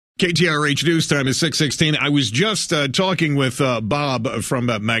KTRH News Time is 6:16. I was just talking with Bob from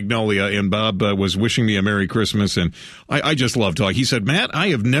Magnolia, and Bob was wishing me a Merry Christmas, and I just love talking. He said, Matt, I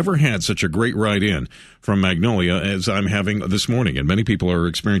have never had such a great ride in from Magnolia as I'm having this morning, and many people are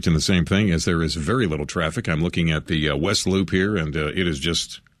experiencing the same thing as there is very little traffic. I'm looking at the West Loop here, and it is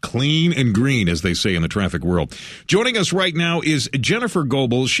just clean and green, as they say in the traffic world. Joining us right now is Jennifer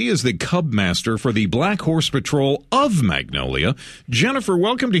Goebel. She is the Cub Master for the Black Horse Patrol of Magnolia. Jennifer,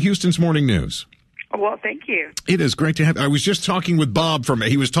 welcome to Houston's Morning News. Well, thank you. It is great to have. I was just talking with Bob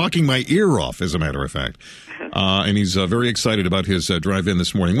he was talking my ear off, as a matter of fact. And he's very excited about his drive-in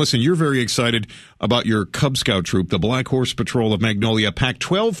this morning. Listen, you're very excited about your Cub Scout troop, the Black Horse Patrol of Magnolia, Pack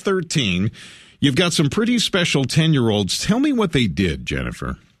 1213. You've got some pretty special 10-year-olds. Tell me what they did,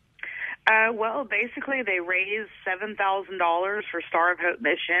 Jennifer. Well, basically, they raised $7,000 for Star of Hope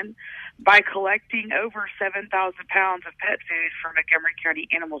mission by collecting over 7,000 pounds of pet food from Montgomery County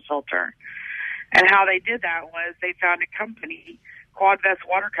Animal Shelter. And how they did that was they found a company, Quadvest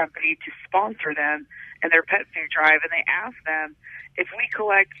Water Company, to sponsor them in their pet food drive. And they asked them, if we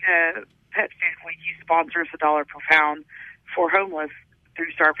collect pet food, will you sponsor us $1 per pound for homeless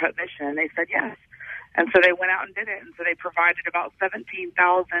through Star of Hope mission? And they said yes. And so they went out and did it. And so they provided about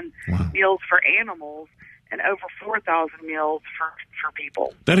 17,000 meals for animals and over 4,000 meals for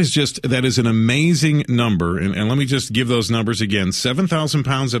people. That is an amazing number. And let me just give those numbers again. 7,000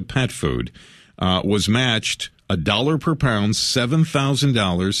 pounds of pet food was matched $1 per pound,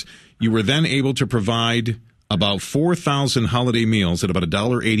 $7,000. You were then able to provide about 4,000 holiday meals at about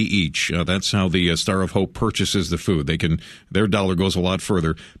 $1.80 each. That's how the Star of Hope purchases the food. Their dollar goes a lot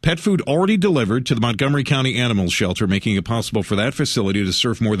further. Pet food already delivered to the Montgomery County Animal Shelter, making it possible for that facility to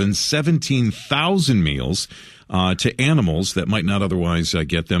serve more than 17,000 meals to animals that might not otherwise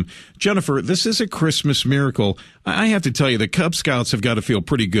get them. Jennifer, this is a Christmas miracle. I have to tell you, the Cub Scouts have got to feel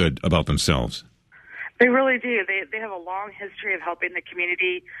pretty good about themselves. They really do. They have a long history of helping the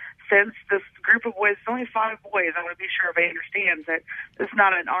community. Since this group of boys, it's only 5 boys. I want to be sure everybody understands that this is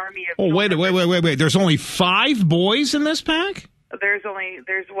not an army of. Oh, wait. There's only 5 boys in this pack? This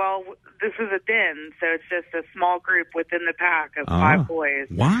is a den, so it's just a small group within the pack of 5 boys.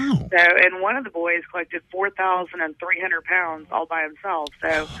 Wow. So, and one of the boys collected 4,300 pounds all by himself.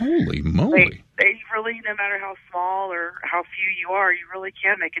 So, holy moly. They really, no matter how small or how few you are, you really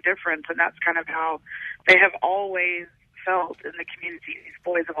can make a difference. And that's kind of how they have always felt in the community. These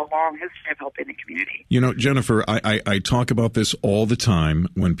boys have a long history of helping the community. You know, Jennifer, I talk about this all the time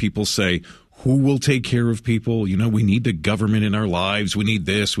when people say, who will take care of people? You know, we need the government in our lives. We need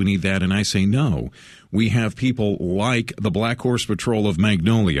this, we need that. And I say, no, we have people like the Black Horse Patrol of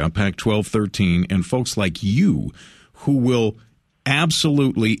Magnolia, Pack 1213, and folks like you who will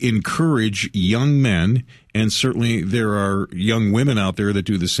absolutely encourage young men, and certainly there are young women out there that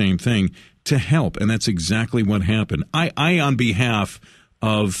do the same thing, to help. And that's exactly what happened. I on behalf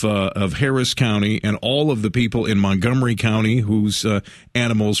of Harris County and all of the people in Montgomery County whose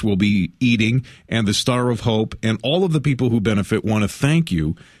animals will be eating, and the Star of Hope, and all of the people who benefit, want to thank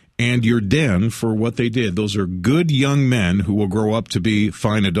you and your den for what they did. Those are good young men who will grow up to be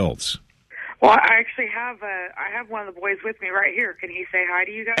fine adults. Well, I actually have one of the boys with me right here. Can he say hi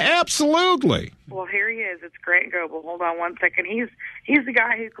to you guys? Absolutely. Well, here he is. It's Grant Goebel. Hold on one second. He's the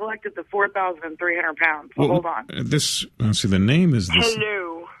guy who collected the 4,300 pounds. Well, hold on. The name is this.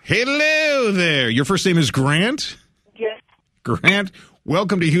 Hello. Hello there. Your first name is Grant? Yes. Grant,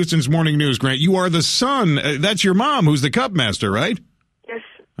 welcome to Houston's Morning News, Grant. You are the son. That's your mom, who's the Cub Master, right? Yes.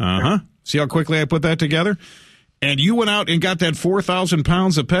 Uh-huh. See how quickly I put that together? And you went out and got that 4,000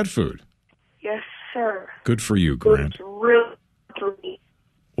 pounds of pet food. Yes, sir. Good for you, Grant. It's really for me.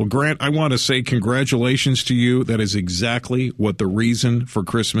 Well, Grant, I want to say congratulations to you. That is exactly what the reason for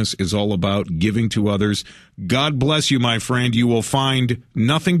Christmas is all about, giving to others. God bless you, my friend. You will find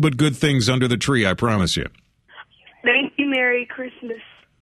nothing but good things under the tree, I promise you. Thank you. Merry Christmas.